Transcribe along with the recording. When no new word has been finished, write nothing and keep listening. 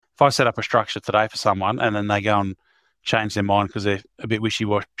if I set up a structure today for someone and then they go and change their mind because they're a bit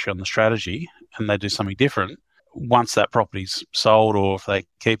wishy-washy on the strategy and they do something different, once that property's sold or if they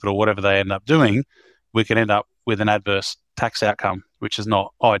keep it or whatever they end up doing, we can end up with an adverse tax outcome, which is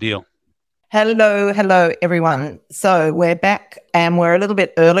not ideal. Hello, everyone. So we're back and we're a little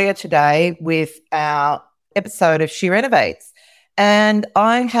bit earlier today with our episode of She Renovates. And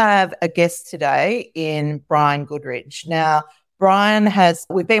I have a guest today in Brian Goodridge. Now,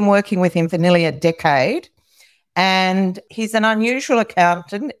 we've been working with him for nearly a decade, and he's an unusual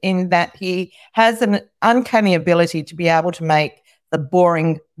accountant in that he has an uncanny ability to be able to make the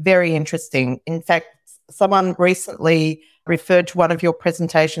boring very interesting. In fact, someone recently referred to one of your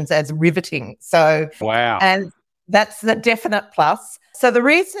presentations as riveting. So, wow. And that's the definite plus. So the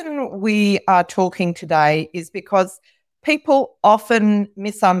reason we are talking today is because people often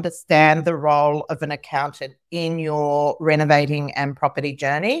misunderstand the role of an accountant in your renovating and property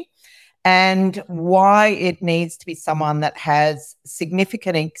journey and why it needs to be someone that has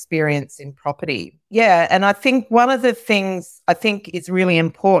significant experience in property. Yeah, and I think one of the things I think is really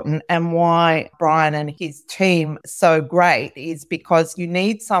important and why Brian and his team are so great is because you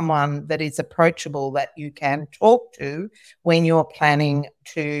need someone that is approachable, that you can talk to when you're planning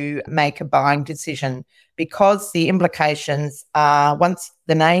to make a buying decision, because the implications are, once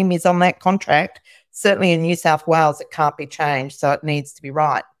the name is on that contract, certainly in New South Wales, it can't be changed, so it needs to be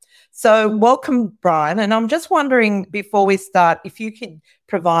right. So welcome, Brian. And I'm just wondering, before we start, if you could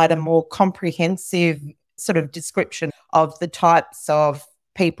provide a more comprehensive sort of description of the types of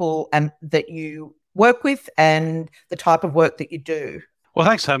people that you work with and the type of work that you do. Well,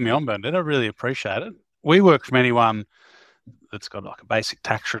 thanks for having me on, Bernadette. I really appreciate it. We work from anyone that's got like a basic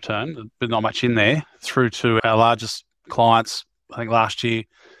tax return, but not much in there, through to our largest clients. I think last year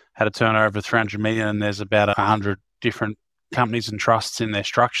had a turnover of 300 million and there's about 100 different companies and trusts in their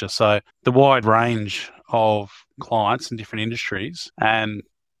structure. So the wide range of clients in different industries. And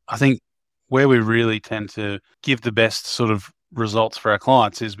I think where we really tend to give the best sort of results for our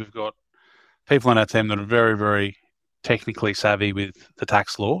clients is we've got people on our team that are very, very technically savvy with the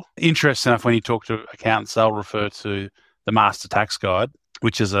tax law. Interesting enough, when you talk to accountants, they'll refer to the Master Tax Guide,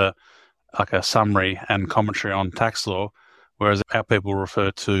 which is a summary and commentary on tax law, whereas our people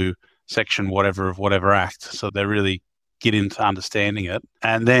refer to section whatever of whatever act. So they're really get into understanding it.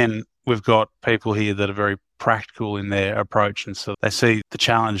 And then we've got people here that are very practical in their approach. And so they see the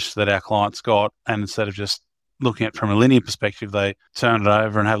challenge that our clients got. And instead of just looking at it from a linear perspective, they turn it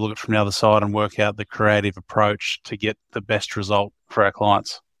over and have a look at it from the other side and work out the creative approach to get the best result for our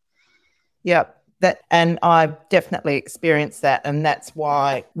clients. Yep. And I've definitely experienced that. And that's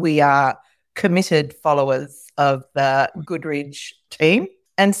why we are committed followers of the Goodridge team.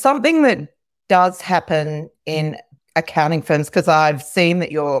 And something that does happen in accounting firms, because I've seen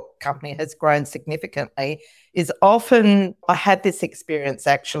that your company has grown significantly, is often I had this experience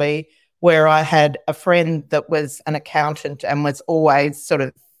actually where I had a friend that was an accountant and was always sort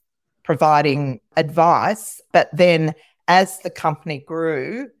of providing advice. But then as the company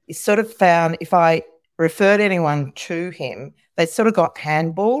grew, you sort of found if I referred anyone to him, they sort of got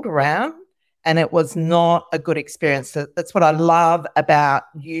handballed around. And it was not a good experience. So that's what I love about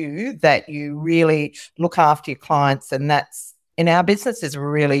you, that you really look after your clients. And that's, in our business, is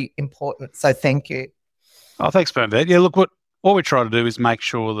really important. So thank you. Oh, thanks, Bernadette. Yeah, look, what we try to do is make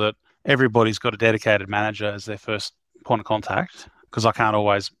sure that everybody's got a dedicated manager as their first point of contact, because I can't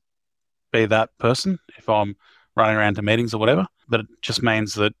always be that person if I'm running around to meetings or whatever. But it just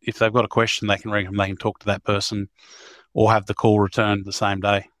means that if they've got a question, they can ring them, they can talk to that person or have the call returned the same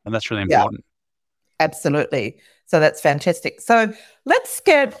day. And that's really important. Yeah. Absolutely. So that's fantastic. So let's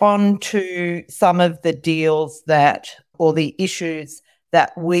get on to some of the deals or the issues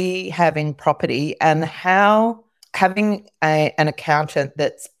that we have in property, and how having an accountant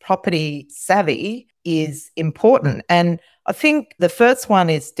that's property savvy is important. And I think the first one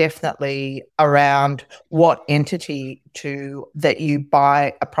is definitely around what entity that you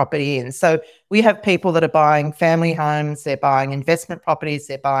buy a property in. So we have people that are buying family homes, they're buying investment properties,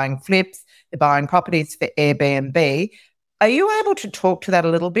 they're buying flips, they're buying properties for Airbnb. Are you able to talk to that a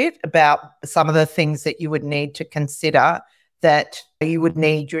little bit about some of the things that you would need to consider that you would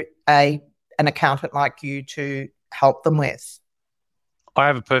need an accountant like you to help them with? I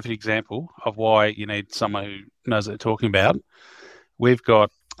have a perfect example of why you need someone who knows what they're talking about. We've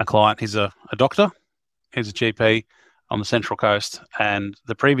got a client, he's a doctor, he's a GP on the Central Coast, and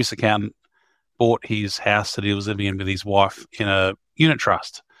the previous accountant bought his house that he was living in with his wife in a unit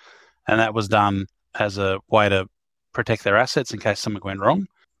trust. And that was done as a way to protect their assets in case something went wrong.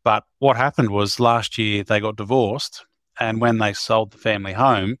 But what happened was last year they got divorced And when they sold the family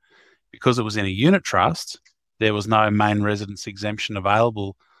home, because it was in a unit trust, there was no main residence exemption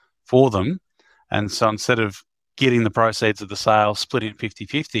available for them. And so instead of getting the proceeds of the sale split in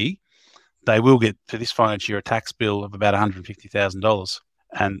 50-50, they will get for this financial year a tax bill of about $150,000.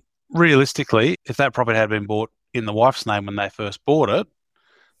 And realistically, if that property had been bought in the wife's name when they first bought it,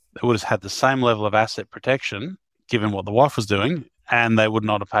 they would have had the same level of asset protection given what the wife was doing, and they would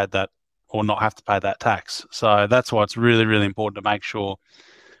not have paid that or not have to pay that tax. So that's why it's really, really important to make sure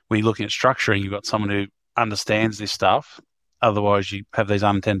when you're looking at structuring, you've got someone who understands this stuff. Otherwise, you have these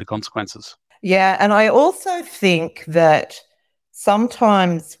unintended consequences. Yeah, and I also think that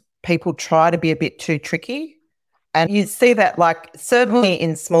sometimes people try to be a bit too tricky. And you see that, like, certainly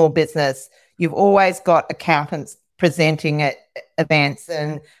in small business, you've always got accountants presenting at events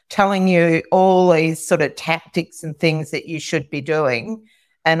and telling you all these sort of tactics and things that you should be doing.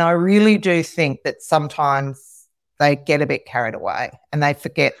 And I really do think that sometimes they get a bit carried away and they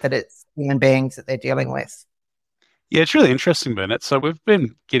forget that it's human beings that they're dealing with. Yeah, it's really interesting, Burnett. So we've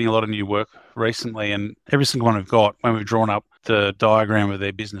been getting a lot of new work recently, and every single one we've got, when we've drawn up the diagram of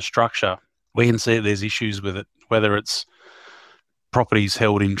their business structure, we can see that there's issues with it, whether it's properties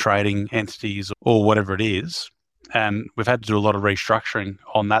held in trading entities or whatever it is. And we've had to do a lot of restructuring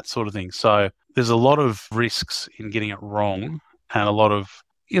on that sort of thing. So there's a lot of risks in getting it wrong, and a lot of,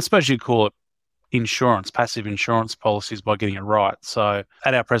 I suppose you'd call it insurance, passive insurance policies by getting it right. So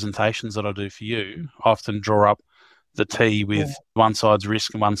at our presentations that I do for you, I often draw up the T with one side's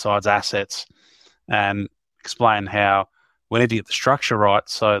risk and one side's assets, and explain how we need to get the structure right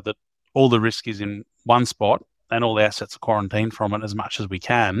so that all the risk is in one spot and all the assets are quarantined from it as much as we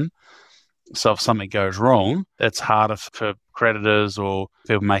can. So if something goes wrong, it's harder for creditors or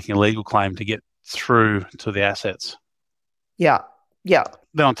people making a legal claim to get through to the assets. Yeah, yeah.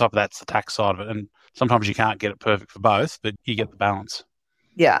 Then on top of that, it's the tax side of it. And sometimes you can't get it perfect for both, but you get the balance.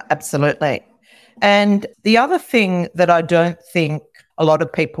 Yeah, absolutely. And the other thing that I don't think a lot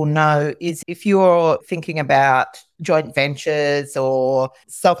of people know is if you're thinking about joint ventures or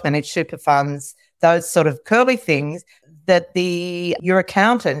self-managed super funds, those sort of curly things, that your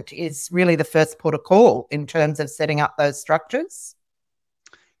accountant is really the first port of call in terms of setting up those structures.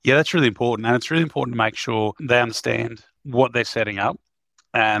 Yeah, that's really important. And it's really important to make sure they understand what they're setting up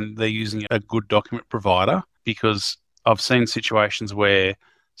and they're using a good document provider, because I've seen situations where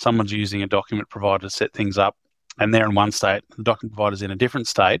someone's using a document provider to set things up and they're in one state, the document provider's in a different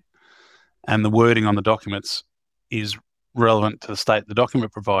state, and the wording on the documents is relevant to the state the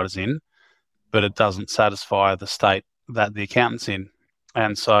document provider's in, but it doesn't satisfy the state that the accountant's in.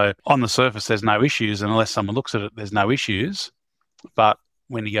 And so on the surface, there's no issues, and unless someone looks at it, there's no issues. But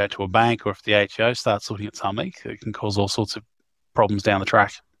when you go to a bank or if the ATO starts looking at something, it can cause all sorts of problems down the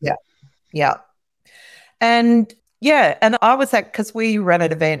track. Yeah, yeah. And I was at, because we ran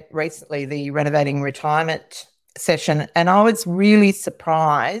an event recently, the Renovating Retirement session, and I was really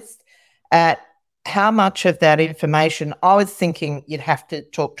surprised at how much of that information I was thinking you'd have to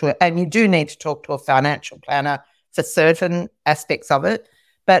talk to, and you do need to talk to a financial planner for certain aspects of it.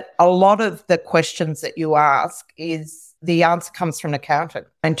 But a lot of the questions that you ask is the answer comes from an accountant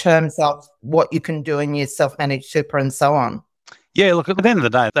in terms of what you can do in your self-managed super and so on. Yeah, look, at the end of the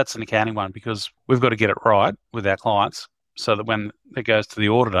day, that's an accounting one, because we've got to get it right with our clients so that when it goes to the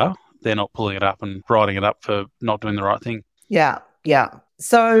auditor, they're not pulling it up and writing it up for not doing the right thing. Yeah, yeah.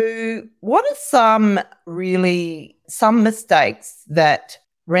 So what are some mistakes that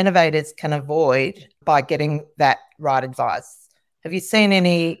renovators can avoid by getting that right advice? Have you seen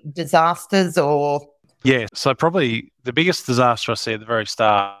any disasters or? Yeah, so probably the biggest disaster I see at the very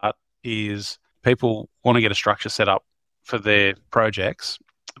start is people want to get a structure set up for their projects,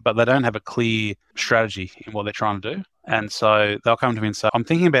 but they don't have a clear strategy in what they're trying to do. And so they'll come to me and say, I'm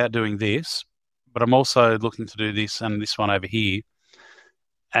thinking about doing this, but I'm also looking to do this and this one over here.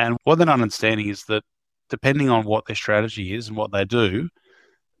 And what they're not understanding is that depending on what their strategy is and what they do,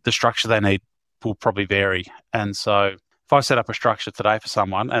 the structure they need will probably vary. And so if I set up a structure today for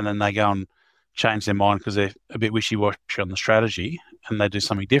someone and then they go and change their mind because they're a bit wishy-washy on the strategy and they do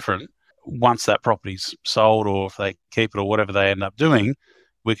something different, once that property's sold or if they keep it or whatever they end up doing,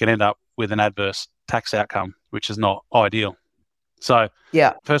 we can end up with an adverse tax outcome, which is not ideal. So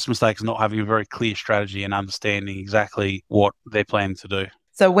first mistake is not having a very clear strategy and understanding exactly what they're planning to do.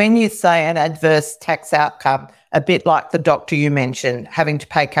 So when you say an adverse tax outcome, a bit like the doctor you mentioned, having to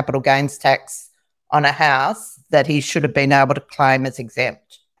pay capital gains tax on a house that he should have been able to claim as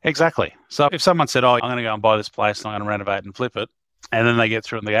exempt. Exactly. So if someone said, I'm going to go and buy this place and I'm going to renovate and flip it, and then they get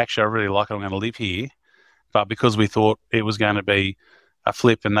through it and they actually, I really like it, I'm going to live here, but because we thought it was going to be a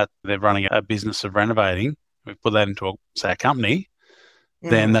flip and that they're running a business of renovating, we put that into, say, a company,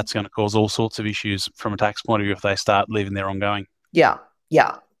 then that's going to cause all sorts of issues from a tax point of view if they start leaving there ongoing. Yeah,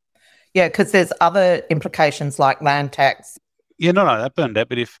 because there's other implications like land tax. Yeah, no, that Bernadette,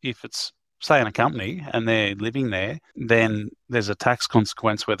 but if it's, say, in a company and they're living there, then there's a tax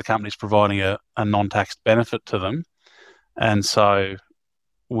consequence where the company's providing a non-taxed benefit to them. And so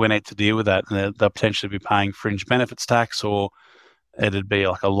we need to deal with that. And they'll potentially be paying fringe benefits tax, or it'd be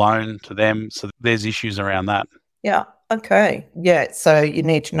like a loan to them. So there's issues around that. Yeah. Okay. Yeah. So you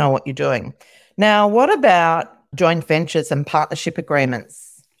need to know what you're doing. Now, what about joint ventures and partnership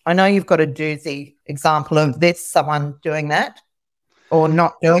agreements? I know you've got a doozy example of this, someone doing that or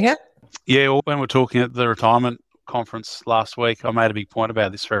not doing it. Yeah. Well, when we're talking at the retirement conference last week, I made a big point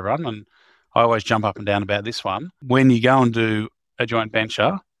about this for everyone, and I always jump up and down about this one. When you go and do a joint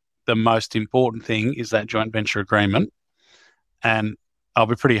venture, the most important thing is that joint venture agreement. And I'll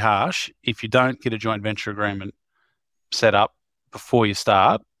be pretty harsh. If you don't get a joint venture agreement set up before you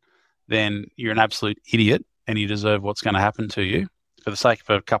start, then you're an absolute idiot and you deserve what's going to happen to you. For the sake of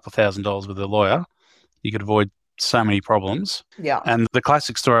a couple of $1,000s with a lawyer, you could avoid so many problems. Yeah. And the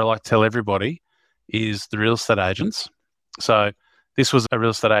classic story I like to tell everybody is the real estate agents. So this was a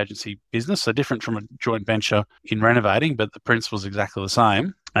real estate agency business, so different from a joint venture in renovating, but the principle was exactly the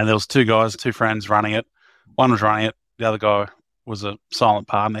same. And there was two guys, two friends running it. One was running it. The other guy was a silent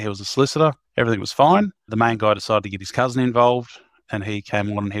partner. He was a solicitor. Everything was fine. The main guy decided to get his cousin involved, and he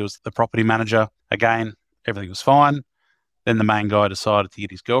came on and he was the property manager. Again, everything was fine. Then the main guy decided to get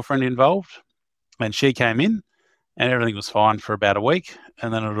his girlfriend involved, and she came in, and everything was fine for about a week.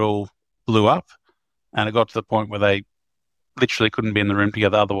 And then it all blew up, and it got to the point where they literally couldn't be in the room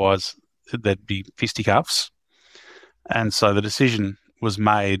together. Otherwise, there'd be fisticuffs. And so the decision was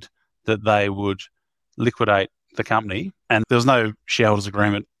made that they would liquidate the company, and there was no shareholders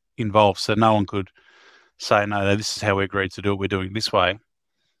agreement involved, so no one could say, no, this is how we agreed to do it, we're doing it this way.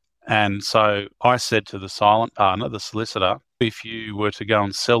 And so I said to the silent partner, the solicitor, if you were to go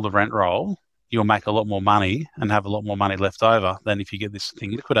and sell the rent roll, you'll make a lot more money and have a lot more money left over than if you get this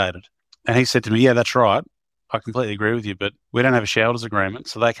thing liquidated. And he said to me, yeah, that's right, I completely agree with you, but we don't have a shareholders agreement,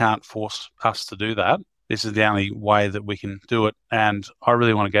 so they can't force us to do that. This is the only way that we can do it. And I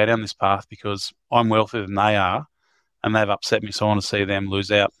really want to go down this path because I'm wealthier than they are, and they've upset me, so I want to see them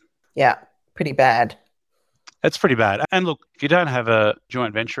lose out. Yeah, pretty bad. It's pretty bad. And look, if you don't have a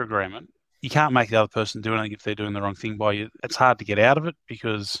joint venture agreement, you can't make the other person do anything if they're doing the wrong thing by you. It's hard to get out of it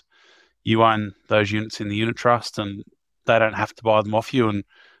because you own those units in the unit trust and they don't have to buy them off you, and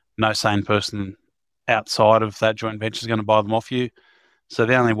no sane person outside of that joint venture is going to buy them off you. So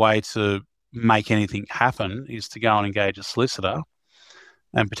the only way to make anything happen is to go and engage a solicitor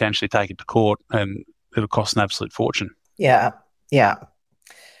and potentially take it to court, and it'll cost an absolute fortune. Yeah.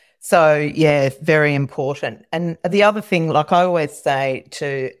 So, yeah, very important. And the other thing, like I always say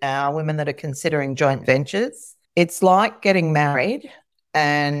to our women that are considering joint ventures, it's like getting married,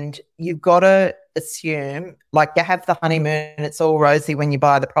 and you've got to assume, like you have the honeymoon, it's all rosy when you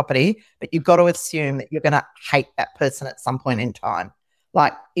buy the property, but you've got to assume that you're going to hate that person at some point in time.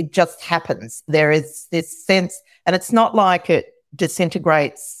 Like it just happens. There is this sense, and it's not like it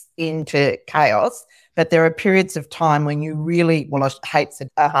disintegrates into chaos, but there are periods of time when you really, well, I hate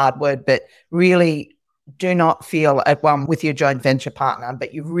a hard word, but really do not feel at one with your joint venture partner,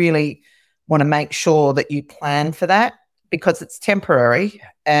 but you really want to make sure that you plan for that because it's temporary.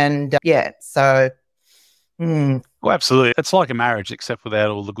 And Well, absolutely. It's like a marriage, except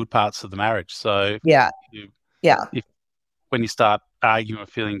without all the good parts of the marriage. So when you start arguing or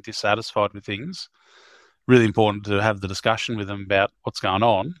feeling dissatisfied with things, really important to have the discussion with them about what's going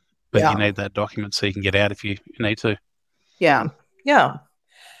on. But you need that document so you can get out if you need to. Yeah.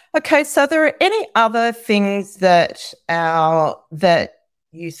 Okay, so there are any other things that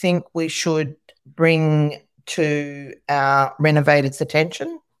you think we should bring to our renovators'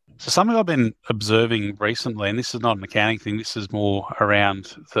 attention? So something I've been observing recently, and this is not an accounting thing, this is more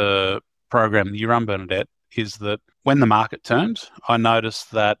around the program that you run, Bernadette, is that when the market turned, I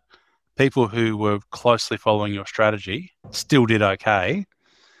noticed that people who were closely following your strategy still did okay.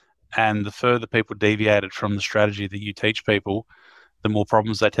 And the further people deviated from the strategy that you teach people, the more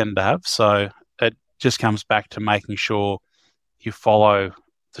problems they tend to have. So it just comes back to making sure you follow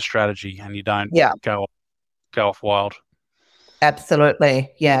the strategy and you don't go off wild.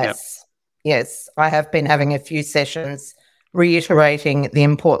 Absolutely. Yes. Yep. Yes. I have been having a few sessions reiterating the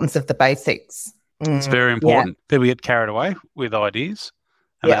importance of the basics. It's very important. People get carried away with ideas,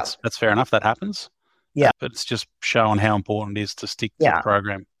 and that's fair enough. That happens. Yeah. But it's just showing how important it is to stick to the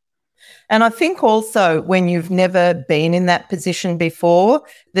program. And I think also when you've never been in that position before,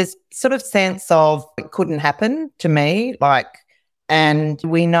 there's sort of sense of it couldn't happen to me, and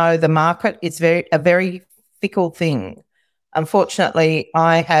we know the market is a very fickle thing. Unfortunately,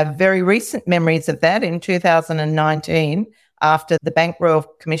 I have very recent memories of that in 2019 after the Bank Royal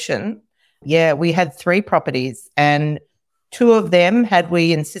Commission. Yeah, we had 3 properties, and 2 of them, had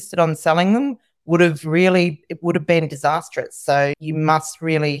we insisted on selling them, it would have been disastrous. So you must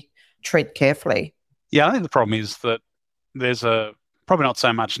really tread carefully. Yeah, I think the problem is that there's probably not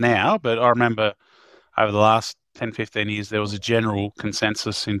so much now, but I remember over the last 10, 15 years, there was a general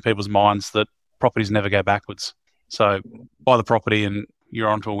consensus in people's minds that properties never go backwards. So buy the property and you're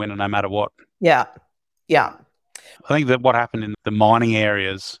onto a winner no matter what. Yeah. I think that what happened in the mining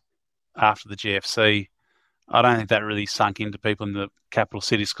areas after the GFC, I don't think that really sunk into people in the capital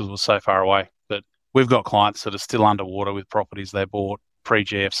cities because it was so far away. But we've got clients that are still underwater with properties they bought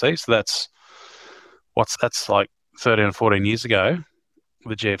pre-GFC. So that's like 13 or 14 years ago,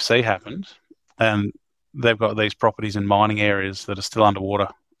 the GFC happened. And they've got these properties in mining areas that are still underwater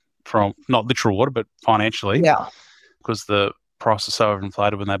from not literal water, but financially. Yeah. Because the price is so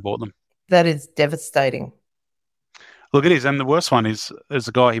overinflated when they bought them. That is devastating. Look, it is. And the worst one is there's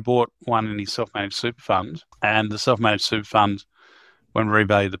a guy, he bought one in his self-managed super fund, and the self-managed super fund, when we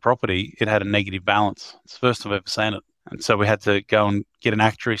revalued the property, it had a negative balance. It's the first I've ever seen it. And so we had to go and get an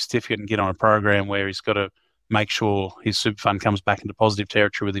actuary certificate and get on a program where he's got to make sure his super fund comes back into positive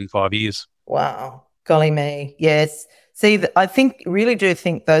territory within 5 years. Wow. Golly me. Yes. See, I really do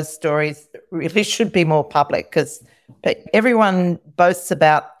think those stories really should be more public, because everyone boasts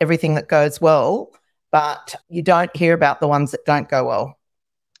about everything that goes well, but you don't hear about the ones that don't go well.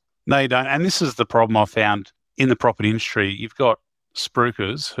 No, you don't. And this is the problem I found in the property industry. You've got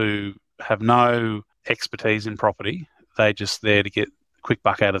spruikers who have no expertise in property. They're just there to get a quick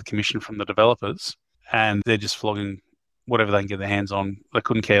buck out of the commission from the developers, and they're just flogging whatever they can get their hands on. They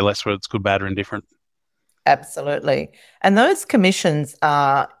couldn't care less whether it's good, bad or indifferent. Absolutely. And those commissions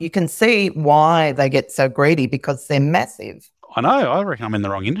you can see why they get so greedy, because they're massive. I know. I reckon I'm in the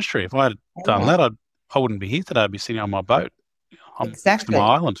wrong industry. If I had done that, I wouldn't be here today. I'd be sitting on my boat. I'm exactly. next to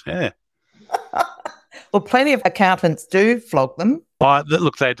my island. Yeah. Well, plenty of accountants do flog them.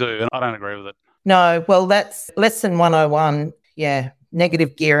 Look, they do, and I don't agree with it. No, well, that's lesson 101. Yeah,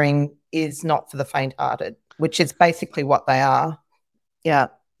 negative gearing is not for the faint-hearted, which is basically what they are. Yeah.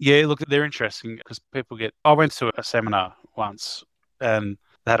 Yeah, look, they're interesting because I went to a seminar once and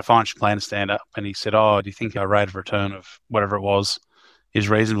they had a financial planner stand up and he said, do you think our rate of return of whatever it was is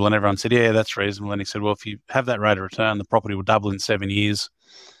reasonable? And everyone said, yeah, that's reasonable. And he said, well, if you have that rate of return, the property will double in 7 years.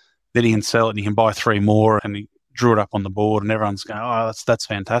 Then you can sell it and you can buy 3 more. And he drew it up on the board and everyone's going, that's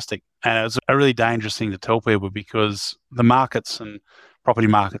fantastic. And it was a really dangerous thing to tell people, because the markets and property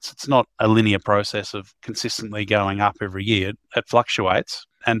markets, it's not a linear process of consistently going up every year. It fluctuates.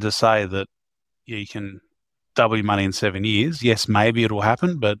 And to say that you can double your money in 7 years, yes, maybe it will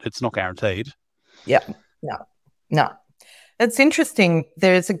happen, but it's not guaranteed. Yeah, no. It's interesting.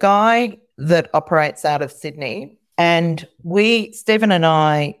 There's a guy that operates out of Sydney, and Stephen and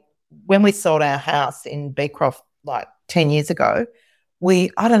I, when we sold our house in Beecroft like 10 years ago,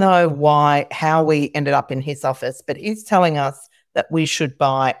 I don't know how we ended up in his office, but he's telling us that we should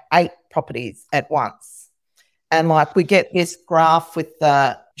buy 8 properties at once. And we get this graph with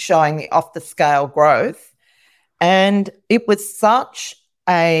showing the off the scale growth. And it was such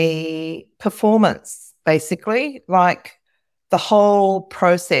a performance, basically, the whole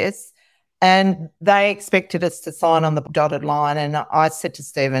process. And they expected us to sign on the dotted line. And I said to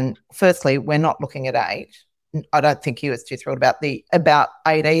Stephen, firstly, we're not looking at 8. I don't think he was too thrilled about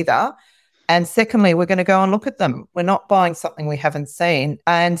 8 either. And secondly, we're going to go and look at them. We're not buying something we haven't seen.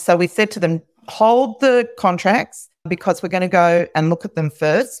 And so we said to them, hold the contracts because we're going to go and look at them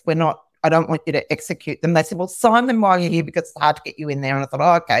first. I don't want you to execute them. They said, well, sign them while you're here because it's hard to get you in there. And I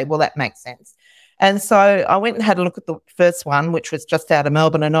thought, okay, well, that makes sense. And so I went and had a look at the first one, which was just out of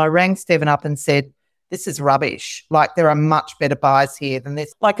Melbourne. And I rang Stephen up and said, this is rubbish. There are much better buys here than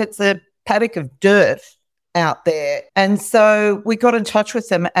this. It's a paddock of dirt out there. And so we got in touch with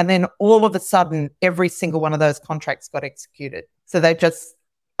them. And then all of a sudden, every single one of those contracts got executed. So they just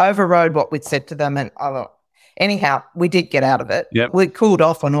overrode what we'd said to them. And anyhow, we did get out of it. Yep. We cooled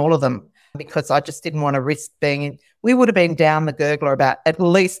off on all of them because I just didn't want to risk being in. We would have been down the gurgler about at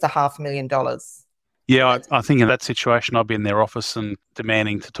least $500,000. Yeah, I think in that situation, I'd be in their office and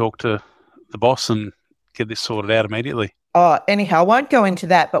demanding to talk to the boss and get this sorted out immediately. Anyhow, I won't go into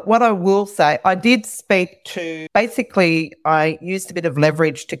that. But what I will say, I did speak to, basically, I used a bit of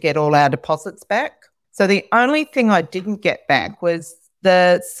leverage to get all our deposits back. So the only thing I didn't get back was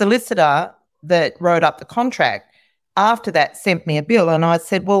the solicitor that wrote up the contract after that sent me a bill, and I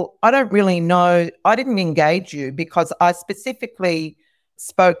said, well, I don't really know. I didn't engage you because I specifically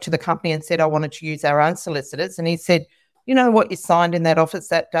spoke to the company and said I wanted to use our own solicitors. And he said, you know what you signed in that office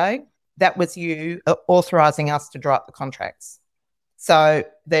that day? That was you authorising us to draw up the contracts. So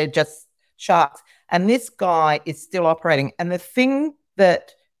they're just sharks. And this guy is still operating. And the thing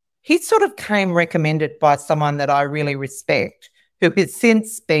that he sort of came recommended by someone that I really respect, who has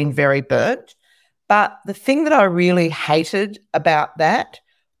since been very burnt. But the thing that I really hated about that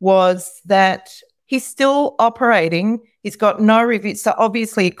was that he's still operating. He's got no reviews. So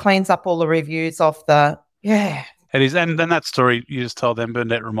obviously he cleans up all the reviews off the, yeah. It is. And then that story you just told them,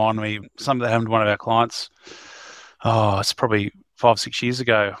 Bernadette, reminded me, something that happened to one of our clients. Oh, it's probably 5-6 years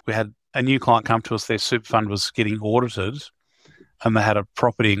ago. We had a new client come to us. Their super fund was getting audited and they had a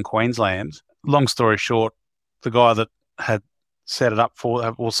property in Queensland. Long story short, the guy that had set it up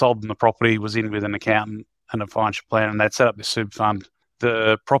for, or sold them the property, was in with an accountant and a financial planner, and they'd set up this super fund.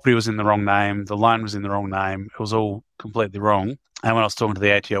 The property was in the wrong name. The loan was in the wrong name. It was all completely wrong. And when I was talking to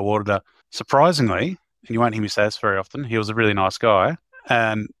the ATO auditor, surprisingly, and you won't hear me say this very often, he was a really nice guy.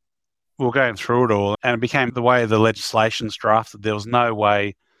 And we were going through it all, and it became the way the legislation's drafted. There was no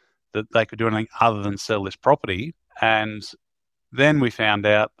way that they could do anything other than sell this property. And then we found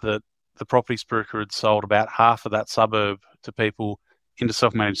out that the property broker had sold about half of that suburb to people into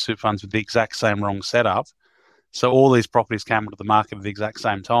self-managed super funds with the exact same wrong setup. So all these properties came onto the market at the exact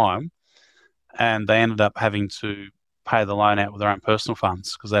same time, and they ended up having to pay the loan out with their own personal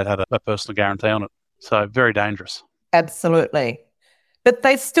funds because they'd had a personal guarantee on it. So very dangerous. Absolutely. But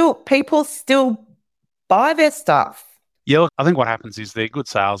people still buy their stuff. Yeah, look, I think what happens is they're good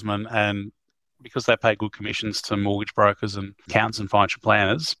salesmen, and because they pay good commissions to mortgage brokers and accountants and financial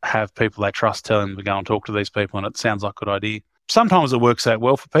planners, have people they trust tell them to go and talk to these people, and it sounds like a good idea. Sometimes it works out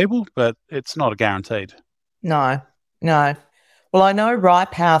well for people, but it's not a guaranteed. No. Well, I know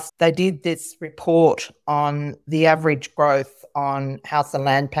Ripe House, they did this report on the average growth on house and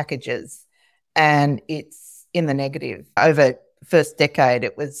land packages, and it's in the negative. Over the first decade,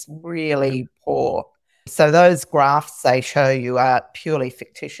 it was really poor. So those graphs they show you are purely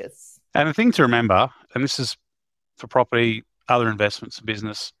fictitious. And the thing to remember, and this is for property, other investments,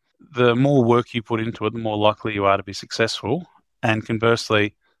 business, the more work you put into it, the more likely you are to be successful. And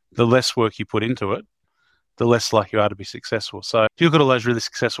conversely, the less work you put into it, the less likely you are to be successful. So if you've got all those really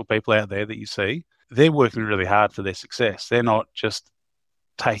successful people out there that you see, they're working really hard for their success. They're not just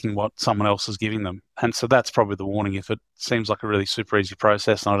taking what someone else is giving them. And so that's probably the warning. If it seems like a really super easy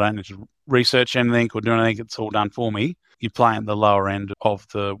process and I don't need to research anything or do anything, it's all done for me, you're playing at the lower end of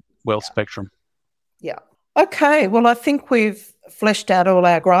the wealth spectrum. Yeah. Okay. Well, I think we've fleshed out all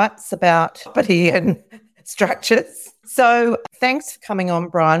our gripes about property and structures. So thanks for coming on,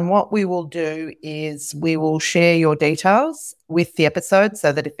 Brian. What we will do is we will share your details with the episode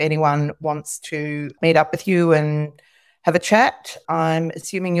so that if anyone wants to meet up with you and have a chat, I'm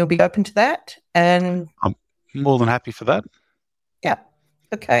assuming you'll be open to that. And I'm more than happy for that. Yeah.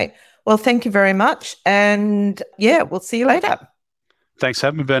 Okay. Well, thank you very much. And yeah, we'll see you later. Thanks for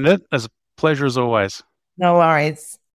having me, Bernadette. It's a pleasure as always. No worries.